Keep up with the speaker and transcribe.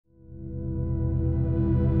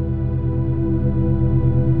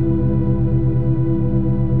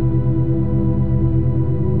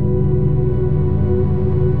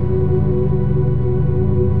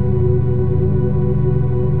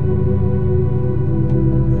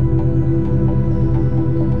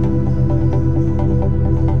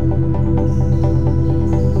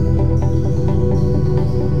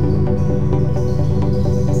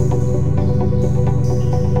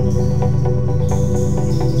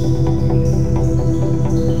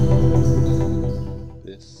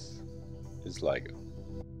LIGO,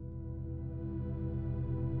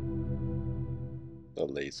 the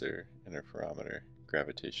Laser Interferometer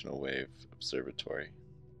Gravitational Wave Observatory.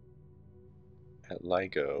 At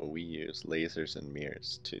LIGO, we use lasers and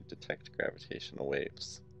mirrors to detect gravitational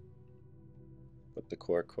waves. But the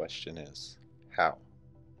core question is, how?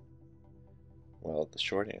 Well, the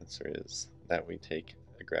short answer is that we take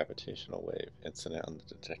a gravitational wave incident on the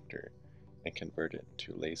detector and convert it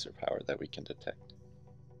into laser power that we can detect.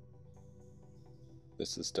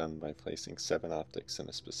 This is done by placing 7 optics in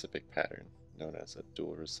a specific pattern, known as a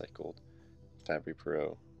dual recycled Fabry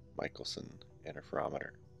Perot Michelson interferometer.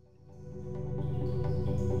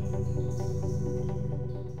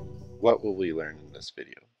 What will we learn in this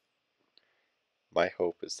video? My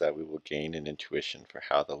hope is that we will gain an intuition for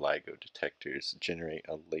how the LIGO detectors generate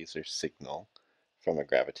a laser signal from a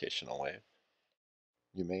gravitational wave.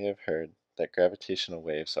 You may have heard that gravitational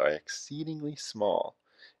waves are exceedingly small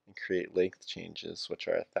and create length changes which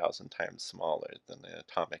are 1,000 times smaller than the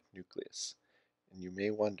atomic nucleus. And you may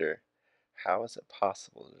wonder, how is it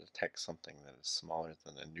possible to detect something that is smaller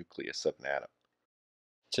than the nucleus of an atom?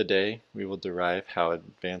 Today, we will derive how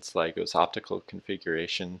Advanced LIGO's optical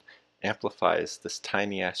configuration amplifies this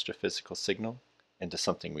tiny astrophysical signal into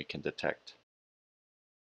something we can detect.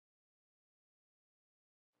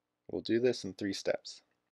 We'll do this in 3 steps.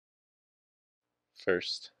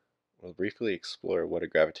 First, we'll briefly explore what a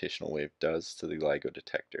gravitational wave does to the LIGO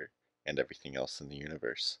detector and everything else in the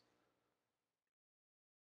universe.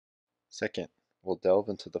 Second, we'll delve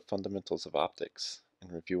into the fundamentals of optics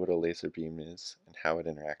and review what a laser beam is and how it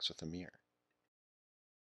interacts with a mirror.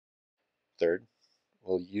 Third,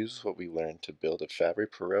 we'll use what we learned to build a Fabry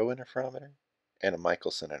Perot interferometer and a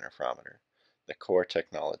Michelson interferometer, the core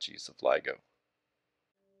technologies of LIGO.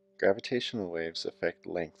 Gravitational waves affect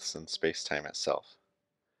lengths in spacetime itself.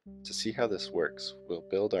 To see how this works, we'll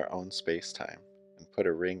build our own spacetime and put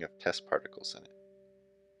a ring of test particles in it.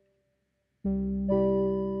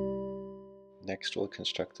 Next, we'll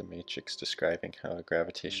construct a matrix describing how a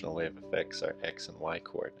gravitational wave affects our x and y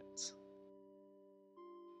coordinates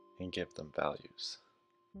and give them values.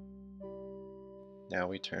 Now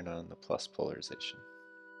we turn on the plus polarization.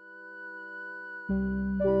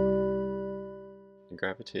 The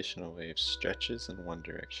gravitational wave stretches in one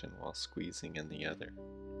direction while squeezing in the other.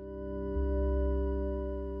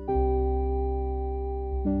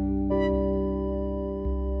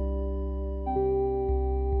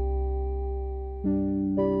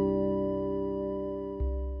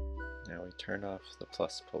 Now we turn off the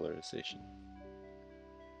plus polarization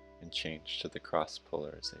and change to the cross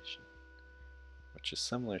polarization, which is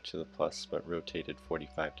similar to the plus but rotated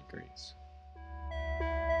 45 degrees.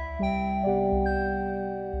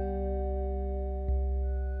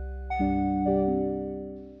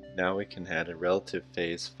 Now we can add a relative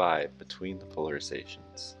phase phi between the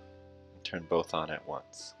polarizations and turn both on at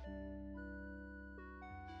once.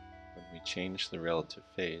 When we change the relative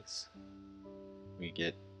phase, we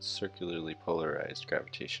get circularly polarized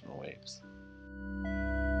gravitational waves.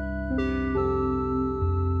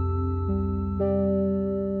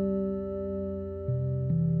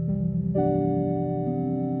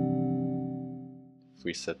 If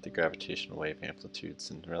we set the gravitational wave amplitudes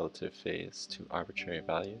and relative phase to arbitrary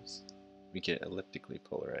values, we get elliptically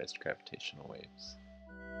polarized gravitational waves.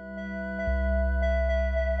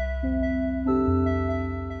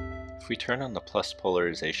 If we turn on the plus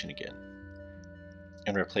polarization again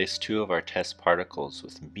and replace 2 of our test particles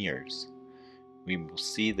with mirrors, we will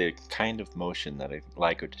see the kind of motion that a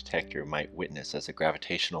LIGO detector might witness as a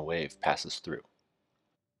gravitational wave passes through.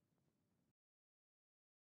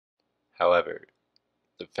 However,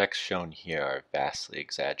 the effects shown here are vastly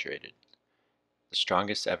exaggerated. The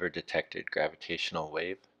strongest ever detected gravitational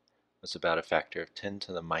wave was about a factor of 10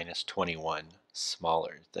 to the minus 21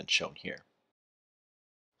 smaller than shown here.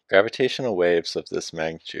 Gravitational waves of this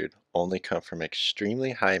magnitude only come from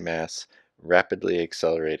extremely high mass, rapidly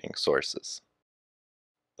accelerating sources.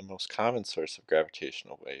 The most common source of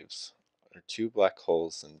gravitational waves are 2 black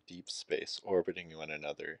holes in deep space orbiting one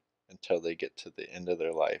another until they get to the end of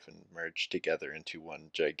their life and merge together into one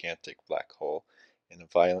gigantic black hole in a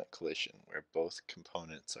violent collision where both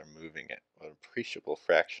components are moving at an appreciable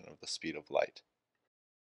fraction of the speed of light.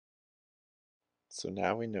 So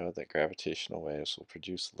now we know that gravitational waves will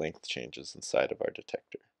produce length changes inside of our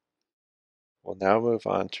detector. We'll now move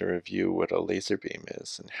on to review what a laser beam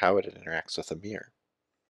is and how it interacts with a mirror.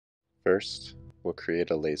 First, we'll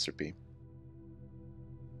create a laser beam.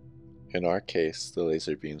 In our case, the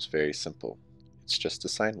laser beam is very simple. It's just a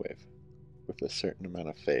sine wave with a certain amount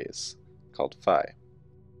of phase, called phi.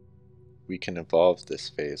 We can evolve this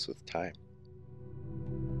phase with time.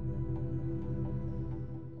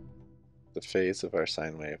 The phase of our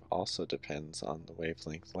sine wave also depends on the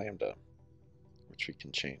wavelength lambda, which we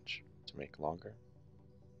can change to make longer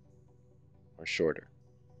or shorter.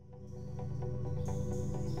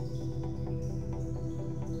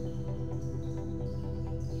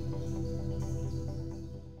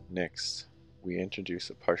 Next, we introduce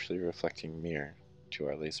a partially reflecting mirror to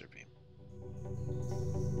our laser beam.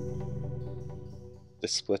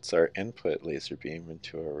 This splits our input laser beam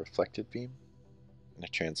into a reflected beam and a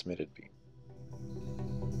transmitted beam.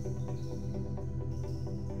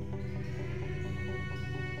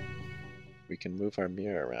 We can move our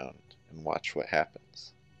mirror around and watch what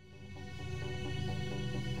happens.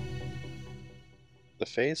 The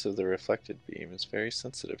phase of the reflected beam is very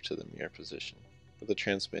sensitive to the mirror position, but the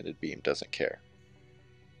transmitted beam doesn't care.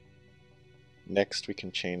 Next, we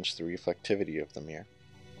can change the reflectivity of the mirror.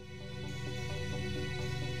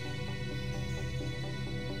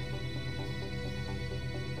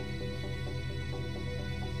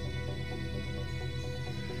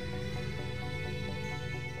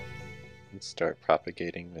 And start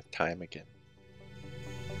propagating with time again.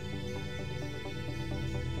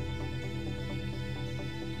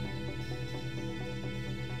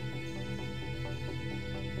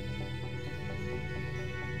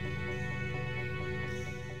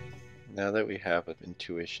 Now that we have an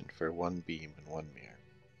intuition for one beam and one mirror,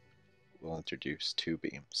 we'll introduce two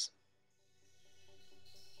beams.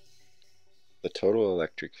 The total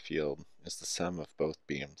electric field is the sum of both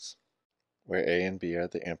beams, where A and B are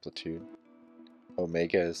the amplitude,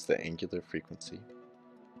 omega is the angular frequency,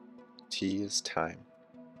 T is time,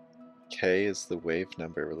 K is the wave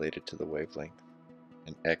number related to the wavelength,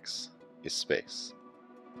 and X is space.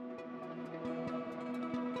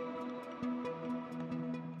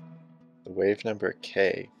 The wave number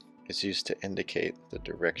K is used to indicate the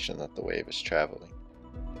direction that the wave is traveling.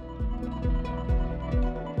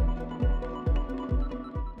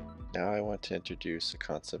 Now I want to introduce a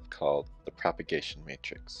concept called the propagation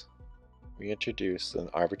matrix. We introduce an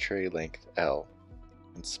arbitrary length L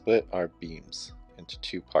and split our beams into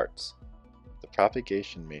two parts. The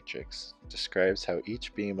propagation matrix describes how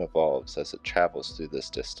each beam evolves as it travels through this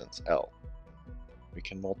distance L. We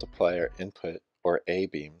can multiply our input or A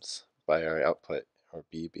beams by our output or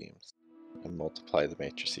B beams and multiply the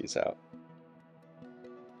matrices out.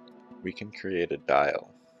 We can create a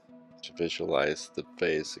dial to visualize the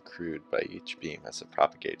phase accrued by each beam as it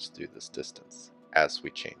propagates through this distance, as we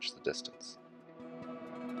change the distance.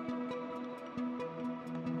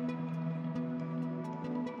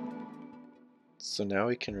 So now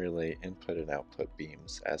we can relate input and output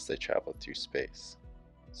beams as they travel through space.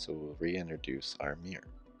 So we'll reintroduce our mirror.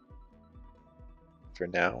 For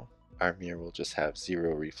now, our mirror will just have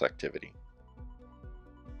zero reflectivity.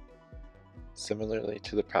 Similarly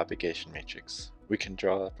to the propagation matrix, we can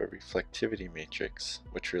draw up a reflectivity matrix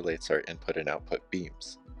which relates our input and output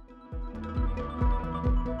beams.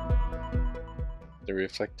 The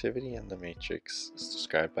reflectivity in the matrix is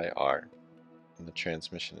described by R, and the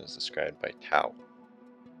transmission is described by tau.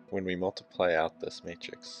 When we multiply out this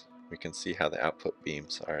matrix, we can see how the output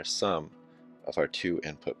beams are a sum of our two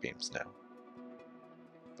input beams now.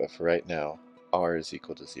 But for right now, R is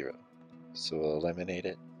equal to 0, so we'll eliminate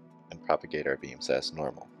it and propagate our beams as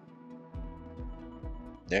normal.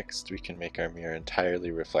 Next, we can make our mirror entirely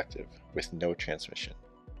reflective with no transmission.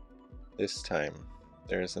 This time,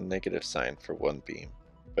 there is a negative sign for one beam,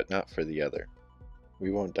 but not for the other.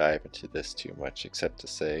 We won't dive into this too much except to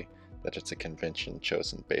say that it's a convention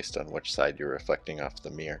chosen based on which side you're reflecting off the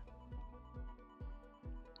mirror.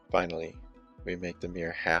 Finally, we make the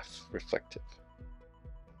mirror half reflective.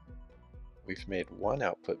 We've made one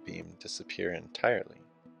output beam disappear entirely,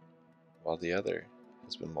 while the other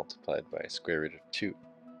has been multiplied by square root of 2.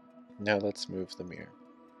 Now let's move the mirror.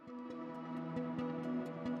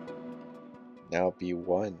 Now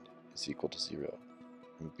B1 is equal to 0,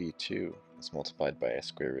 and B2 is multiplied by a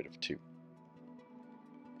square root of 2.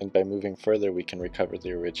 And by moving further, we can recover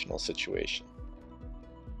the original situation.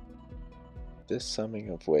 This summing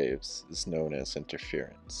of waves is known as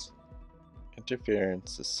interference.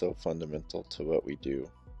 Interference is so fundamental to what we do,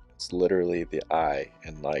 it's literally the I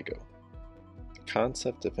in LIGO. The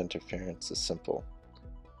concept of interference is simple.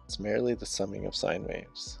 It's merely the summing of sine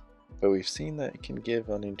waves, but we've seen that it can give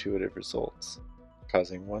unintuitive results,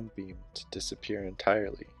 causing one beam to disappear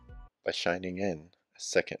entirely by shining in a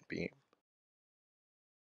second beam.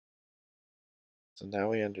 So now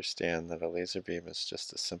we understand that a laser beam is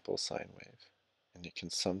just a simple sine wave, and it can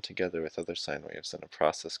sum together with other sine waves in a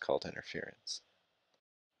process called interference.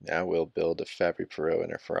 Now we'll build a Fabry-Perot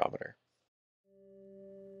interferometer.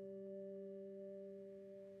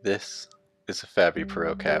 This is a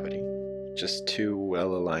Fabry-Perot cavity. just two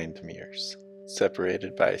well-aligned mirrors,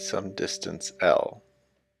 separated by some distance L.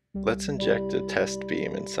 Let's inject a test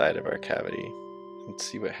beam inside of our cavity and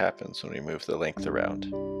see what happens when we move the length around.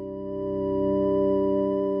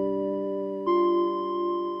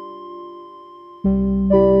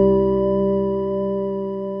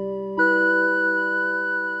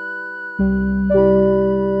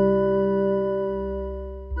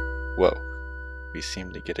 Whoa, we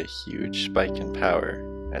seem to get a huge spike in power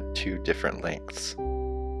at two different lengths.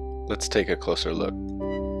 Let's take a closer look.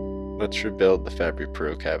 Let's rebuild the Fabry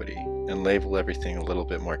Perot cavity and label everything a little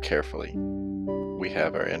bit more carefully. We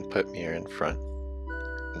have our input mirror in front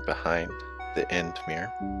and behind the end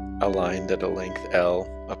mirror, aligned at a length L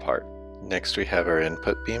apart. Next we have our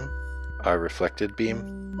input beam, our reflected beam,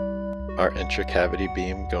 our intracavity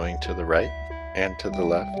beam going to the right and to the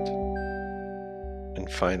left, and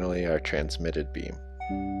finally our transmitted beam.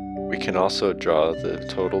 We can also draw the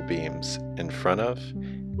total beams in front of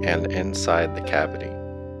and inside the cavity.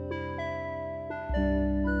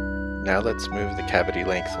 Now let's move the cavity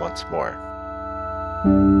length once more.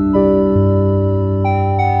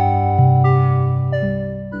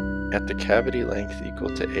 At the cavity length equal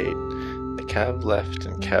to 8, the cav left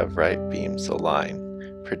and cav right beams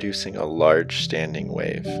align, producing a large standing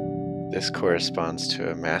wave. This corresponds to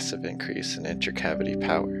a massive increase in intracavity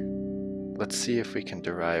power. Let's see if we can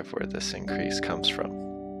derive where this increase comes from.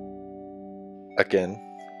 Again,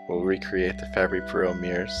 we'll recreate the Fabry-Perot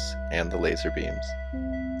mirrors and the laser beams,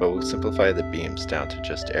 but we'll simplify the beams down to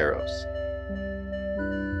just arrows.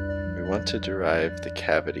 We want to derive the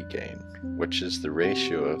cavity gain, which is the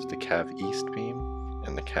ratio of the cav east beam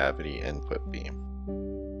and the cavity input beam.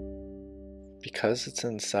 Because it's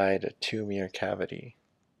inside a two-mirror cavity,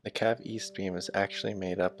 the cav east beam is actually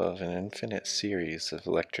made up of an infinite series of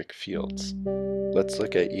electric fields. Let's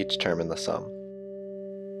look at each term in the sum.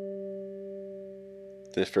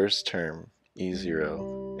 The first term,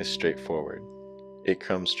 E0, is straightforward. It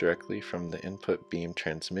comes directly from the input beam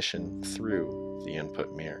transmission through the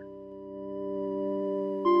input mirror.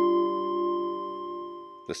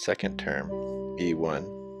 The second term,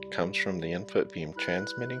 E1, comes from the input beam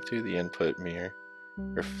transmitting through the input mirror,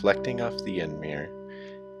 reflecting off the end mirror,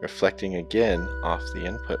 reflecting again off the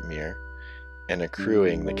input mirror, and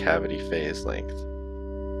accruing the cavity phase length.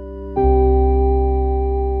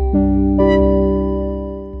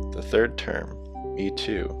 The third term,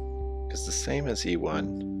 E2, is the same as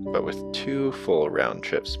E1, but with two full round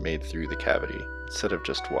trips made through the cavity instead of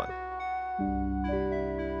just one.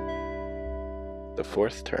 The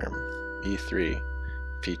fourth term, E3,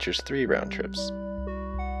 features 3 round trips,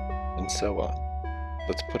 and so on.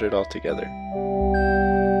 Let's put it all together.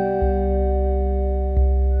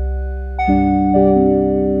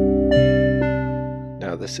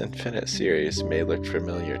 Now this infinite series may look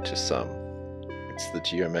familiar to some. It's the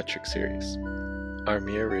geometric series. Our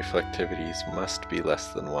mirror reflectivities must be less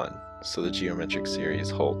than 1, so the geometric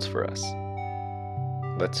series holds for us.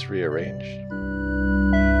 Let's rearrange.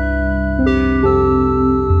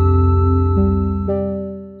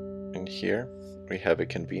 And here we have a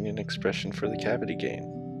convenient expression for the cavity gain.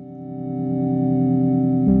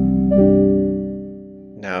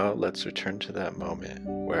 Now let's return to that moment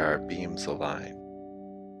where our beams align.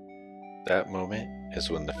 That moment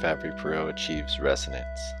is when the Fabry Perot achieves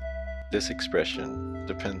resonance. This expression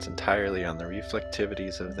depends entirely on the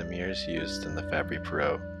reflectivities of the mirrors used in the Fabry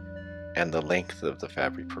Perot and the length of the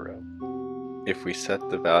Fabry Perot. If we set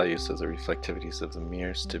the values of the reflectivities of the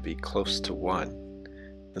mirrors to be close to 1,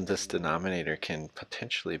 then this denominator can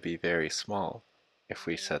potentially be very small if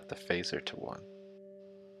we set the phasor to 1.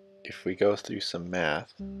 If we go through some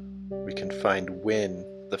math, we can find when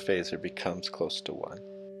the phasor becomes close to 1.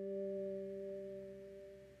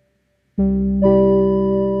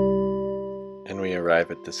 And we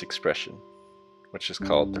arrive at this expression, which is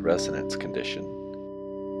called the resonance condition.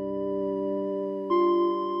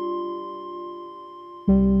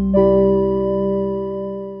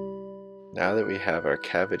 Now that we have our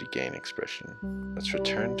cavity gain expression, let's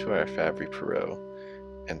return to our Fabry Perot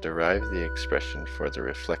and derive the expression for the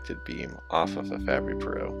reflected beam off of a Fabry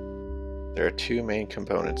Perot. There are 2 main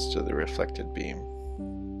components to the reflected beam: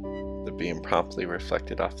 the beam promptly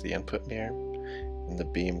reflected off the input mirror, and the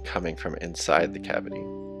beam coming from inside the cavity.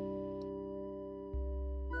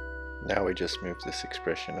 Now we just move this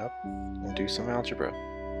expression up and do some algebra.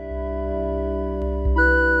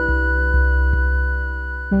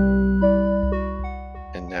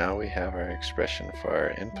 And now we have our expression for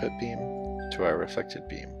our input beam to our reflected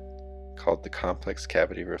beam, called the complex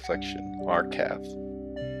cavity reflection, RCAV.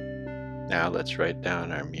 Now let's write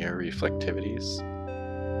down our mirror reflectivities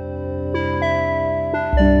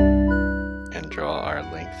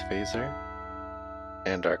length phasor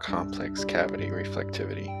and our complex cavity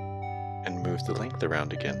reflectivity and move the length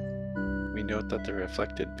around again. We note that the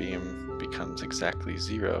reflected beam becomes exactly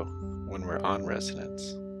 0 when we're on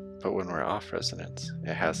resonance, but when we're off resonance,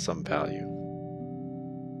 it has some value.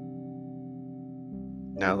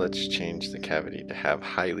 Now let's change the cavity to have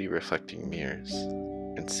highly reflecting mirrors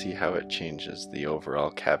and see how it changes the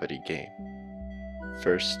overall cavity gain.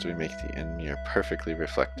 First, we make the end mirror perfectly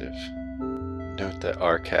reflective. Note that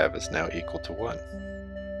RCav is now equal to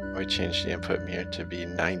 1. We change the input mirror to be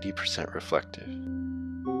 90% reflective.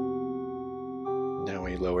 Now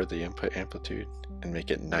we lower the input amplitude and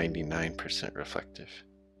make it 99% reflective.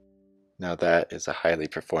 Now that is a highly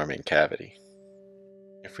performing cavity.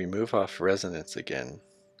 If we move off resonance again,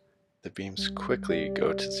 the beams quickly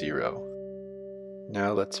go to 0.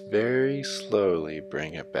 Now let's very slowly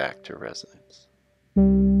bring it back to resonance.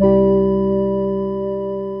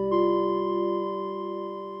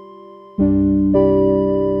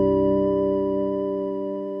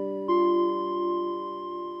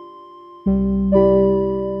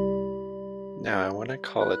 Now I want to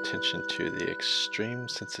call attention to the extreme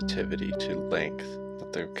sensitivity to length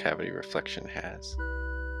that the cavity reflection has.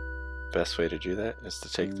 The best way to do that is to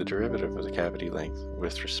take the derivative of the cavity length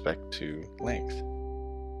with respect to length.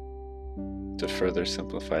 To further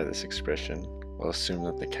simplify this expression, we'll assume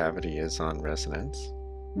that the cavity is on resonance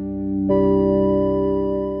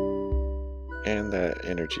and that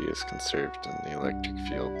energy is conserved in the electric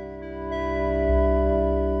field.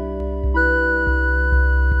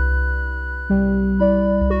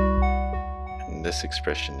 And this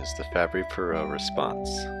expression is the Fabry-Perot response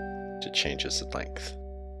to changes in length.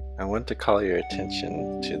 I want to call your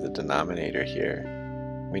attention to the denominator here.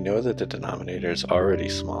 We know that the denominator is already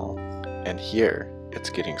small, and here it's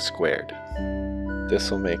getting squared.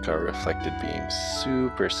 This will make our reflected beam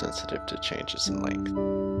super sensitive to changes in length.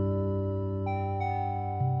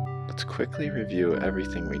 Let's quickly review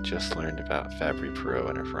everything we just learned about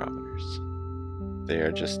Fabry-Perot interferometers. They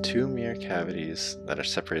are just two mirror cavities that are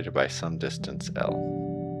separated by some distance L.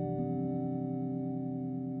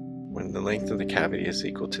 When the length of the cavity is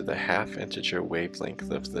equal to the half-integer wavelength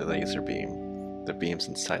of the laser beam, the beams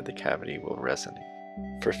inside the cavity will resonate.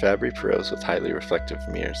 For Fabry-Perots with highly reflective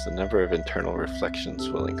mirrors, the number of internal reflections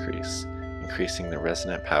will increase, increasing the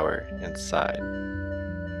resonant power inside.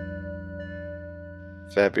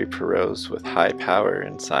 Fabry-Perots with high power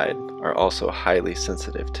inside are also highly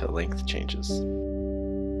sensitive to length changes.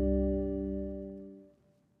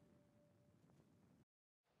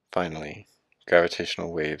 Finally,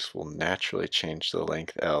 gravitational waves will naturally change the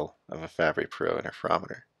length L of a Fabry-Perot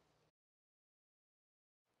interferometer.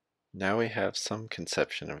 Now we have some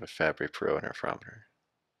conception of a Fabry-Perot interferometer,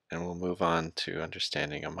 and we'll move on to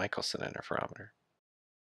understanding a Michelson interferometer.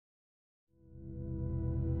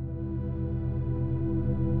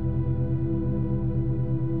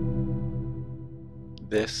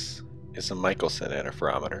 This is a Michelson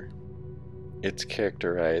interferometer. It's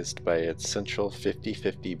characterized by its central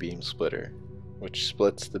 50-50 beam splitter, which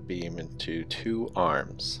splits the beam into two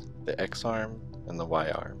arms, the X arm and the Y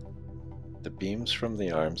arm. The beams from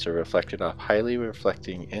the arms are reflected off highly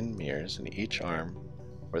reflecting end mirrors in each arm,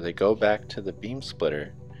 where they go back to the beam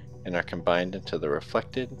splitter and are combined into the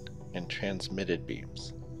reflected and transmitted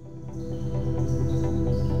beams.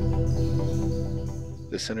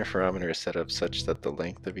 This interferometer is set up such that the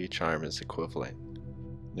length of each arm is equivalent.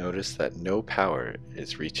 Notice that no power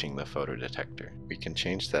is reaching the photodetector. We can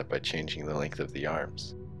change that by changing the length of the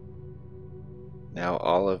arms. Now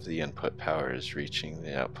all of the input power is reaching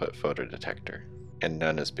the output photodetector, and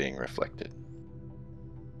none is being reflected.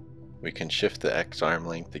 We can shift the X arm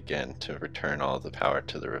length again to return all the power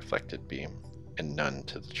to the reflected beam, and none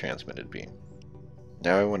to the transmitted beam.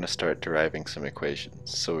 Now I want to start deriving some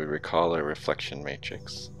equations, so we recall our reflection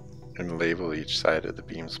matrix and label each side of the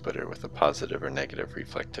beam splitter with a positive or negative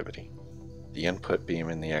reflectivity. The input beam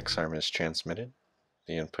in the X arm is transmitted,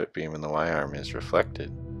 the input beam in the Y arm is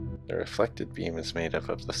reflected. The reflected beam is made up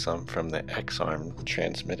of the sum from the X arm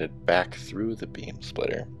transmitted back through the beam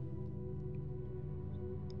splitter,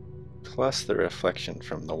 plus the reflection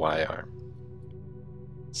from the Y arm.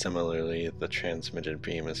 Similarly, the transmitted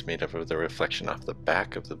beam is made up of the reflection off the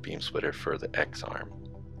back of the beam splitter for the X arm,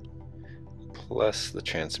 plus the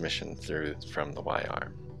transmission through from the Y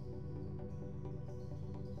arm.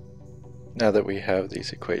 Now that we have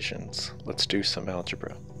these equations, let's do some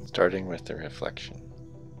algebra, starting with the reflection.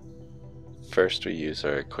 First, we use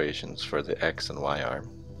our equations for the X and Y arm.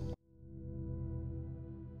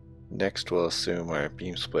 Next, we'll assume our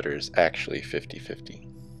beam splitter is actually 50-50.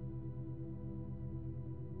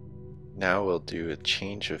 Now we'll do a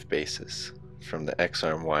change of basis. from the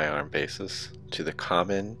X-arm Y-arm basis to the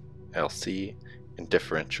common LC and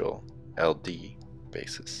differential LD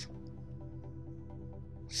basis.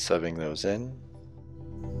 Subbing those in,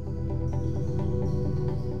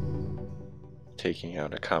 taking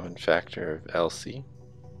out a common factor of LC,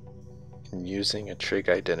 and using a trig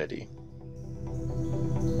identity.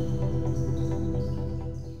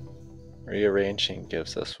 Rearranging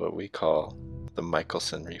gives us what we call the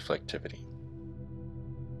Michelson reflectivity.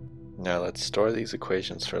 Now let's store these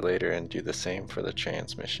equations for later and do the same for the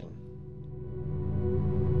transmission.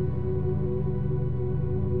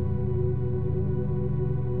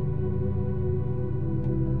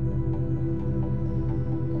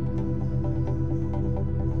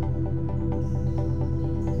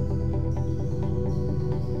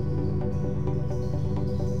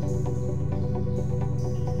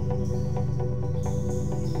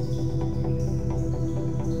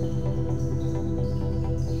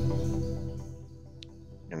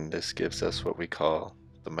 And this gives us what we call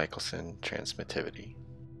the Michelson transmittivity.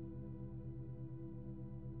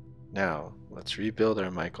 Now, let's rebuild our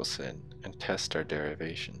Michelson and test our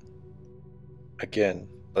derivation. Again,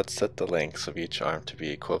 let's set the lengths of each arm to be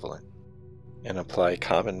equivalent, and apply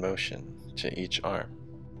common motion to each arm.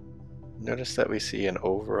 Notice that we see an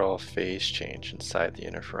overall phase change inside the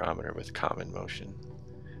interferometer with common motion,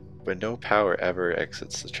 but no power ever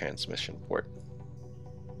exits the transmission port.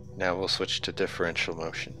 Now we'll switch to differential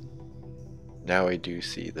motion. Now we do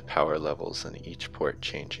see the power levels in each port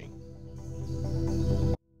changing.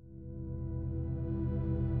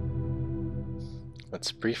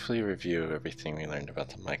 Let's briefly review everything we learned about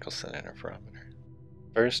the Michelson interferometer.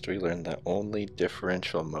 First, we learned that only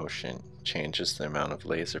differential motion changes the amount of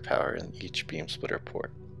laser power in each beam splitter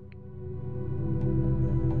port.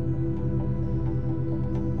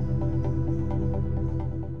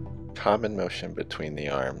 Common motion between the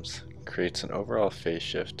arms creates an overall phase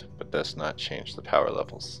shift but does not change the power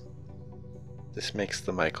levels. This makes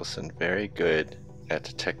the Michelson very good at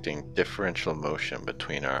detecting differential motion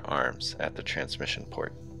between our arms at the transmission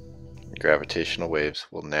port. Gravitational waves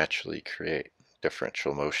will naturally create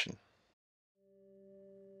differential motion.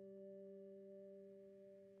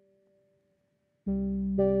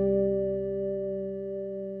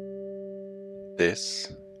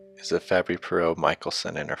 This is a Fabry Perot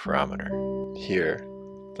Michelson interferometer. Here,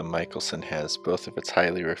 the Michelson has both of its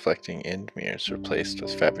highly reflecting end mirrors replaced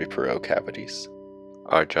with Fabry Perot cavities.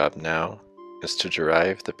 Our job now is to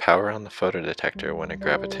derive the power on the photodetector when a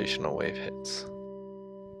gravitational wave hits.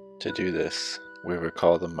 To do this, we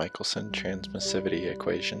recall the Michelson transmissivity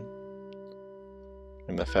equation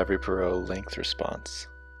and the Fabry Perot length response.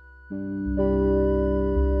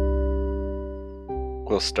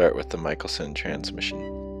 We'll start with the Michelson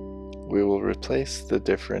transmission. We will replace the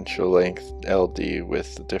differential length LD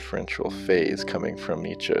with the differential phase coming from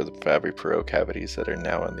each of the Fabry Perot cavities that are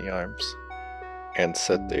now in the arms, and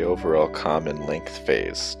set the overall common length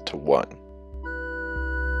phase to 1.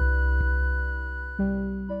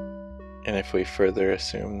 And if we further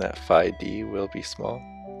assume that phi d will be small,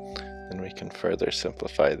 then we can further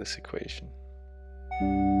simplify this equation.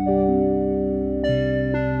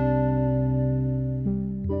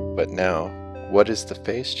 But now, what is the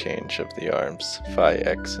phase change of the arms phi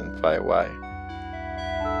x and phi y?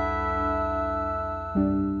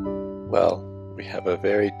 Well, we have a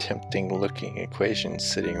very tempting looking equation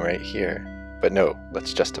sitting right here, but no,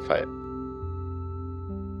 let's justify it.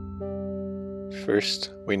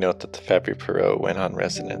 First, we note that the Fabry Perot when on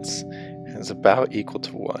resonance is about equal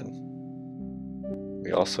to 1.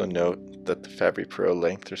 We also note that the Fabry Perot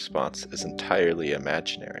length response is entirely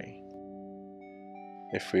imaginary.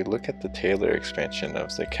 If we look at the Taylor expansion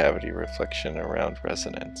of the cavity reflection around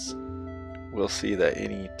resonance, we'll see that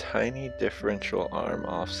any tiny differential arm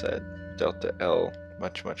offset, delta L,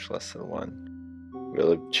 much less than 1,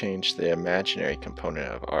 will have changed the imaginary component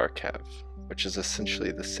of R cav, which is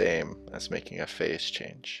essentially the same as making a phase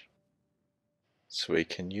change. So we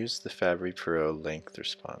can use the Fabry Perot length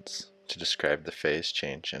response to describe the phase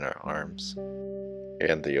change in our arms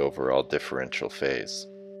and the overall differential phase.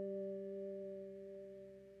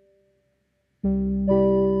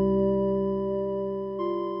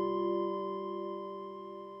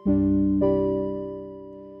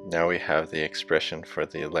 Now we have the expression for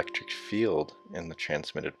the electric field in the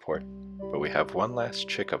transmitted port, but we have one last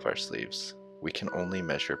trick up our sleeves. We can only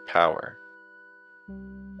measure power.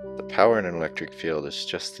 The power in an electric field is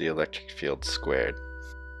just the electric field squared.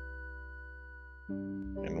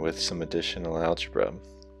 And with some additional algebra,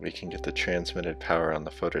 we can get the transmitted power on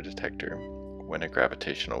the photodetector when a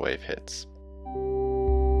gravitational wave hits.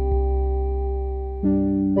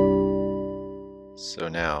 So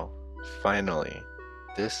now, Finally,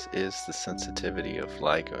 this is the sensitivity of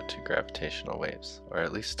LIGO to gravitational waves, or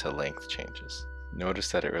at least to length changes.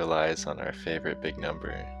 Notice that it relies on our favorite big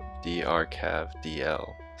number, drcav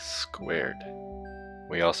dl squared.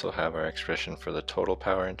 We also have our expression for the total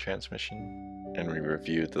power in transmission, and we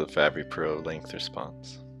reviewed the Fabry Perot length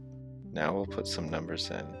response. Now we'll put some numbers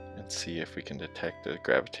in and see if we can detect a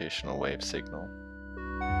gravitational wave signal.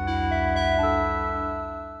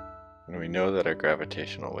 And we know that our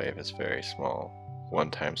gravitational wave is very small,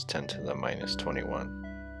 1 times 10 to the minus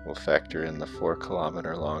 21. We'll factor in the 4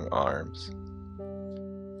 kilometer long arms,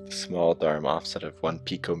 the small Dharm offset of 1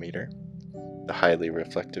 picometer, the highly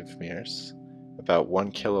reflective mirrors, about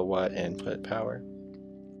 1 kilowatt input power,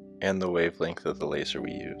 and the wavelength of the laser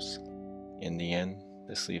we use. In the end,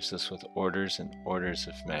 this leaves us with orders and orders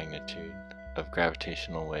of magnitude of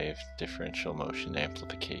gravitational wave differential motion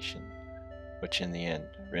amplification, which in the end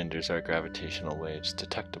renders our gravitational waves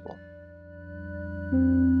detectable.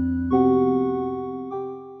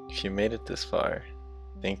 If you made it this far,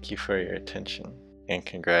 thank you for your attention, and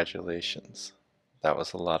congratulations. That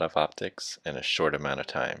was a lot of optics in a short amount of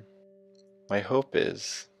time. My hope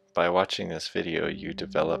is, by watching this video, you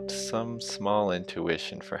developed some small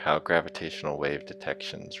intuition for how gravitational wave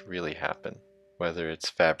detections really happen. Whether it's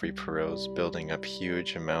Fabry Perot's building up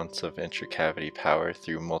huge amounts of intracavity power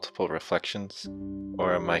through multiple reflections,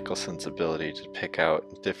 or a Michelson's ability to pick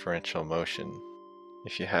out differential motion.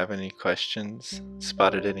 If you have any questions,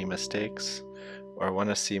 spotted any mistakes, or want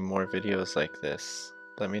to see more videos like this,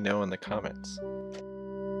 let me know in the comments.